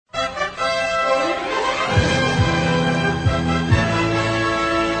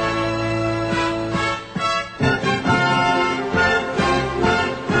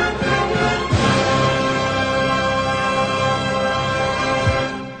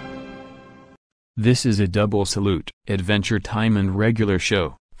This is a double salute. Adventure Time and regular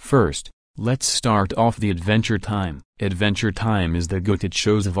show. First, let's start off the Adventure Time. Adventure Time is the GOATed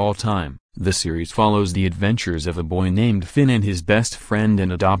shows of all time. The series follows the adventures of a boy named Finn and his best friend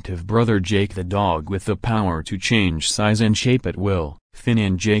and adoptive brother Jake the dog with the power to change size and shape at will. Finn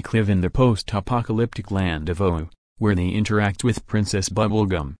and Jake live in the post-apocalyptic land of Ooo, where they interact with Princess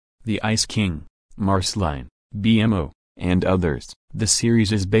Bubblegum, the Ice King, Marceline, BMO, and others. The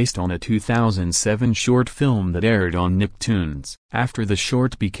series is based on a 2007 short film that aired on Nicktoons. After the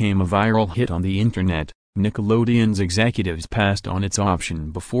short became a viral hit on the internet, Nickelodeon's executives passed on its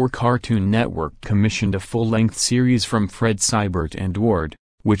option before Cartoon Network commissioned a full-length series from Fred Seibert and Ward,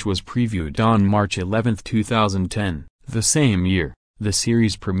 which was previewed on March 11, 2010. The same year, the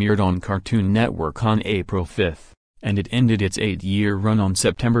series premiered on Cartoon Network on April 5, and it ended its 8-year run on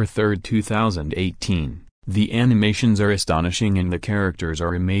September 3, 2018. The animations are astonishing and the characters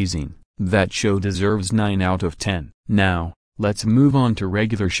are amazing. That show deserves 9 out of 10. Now, let's move on to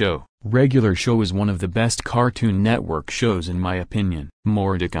Regular Show. Regular Show is one of the best Cartoon Network shows in my opinion.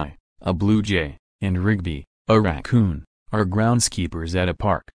 Mordecai, a blue jay, and Rigby, a raccoon, are groundskeepers at a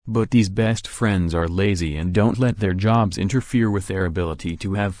park. But these best friends are lazy and don't let their jobs interfere with their ability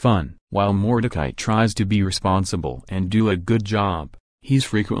to have fun. While Mordecai tries to be responsible and do a good job, he's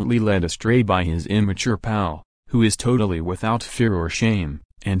frequently led astray by his immature pal, who is totally without fear or shame,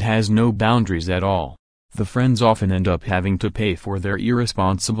 and has no boundaries at all. The friends often end up having to pay for their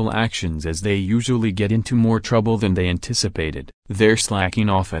irresponsible actions as they usually get into more trouble than they anticipated. Their slacking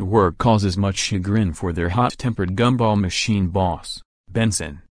off at work causes much chagrin for their hot-tempered gumball machine boss,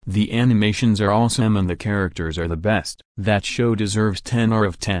 Benson. The animations are awesome and the characters are the best. That show deserves 10 out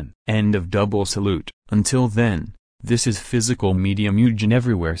of 10. End of double salute. Until then, this is Physical Media Mugen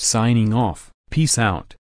Everywhere signing off. Peace out.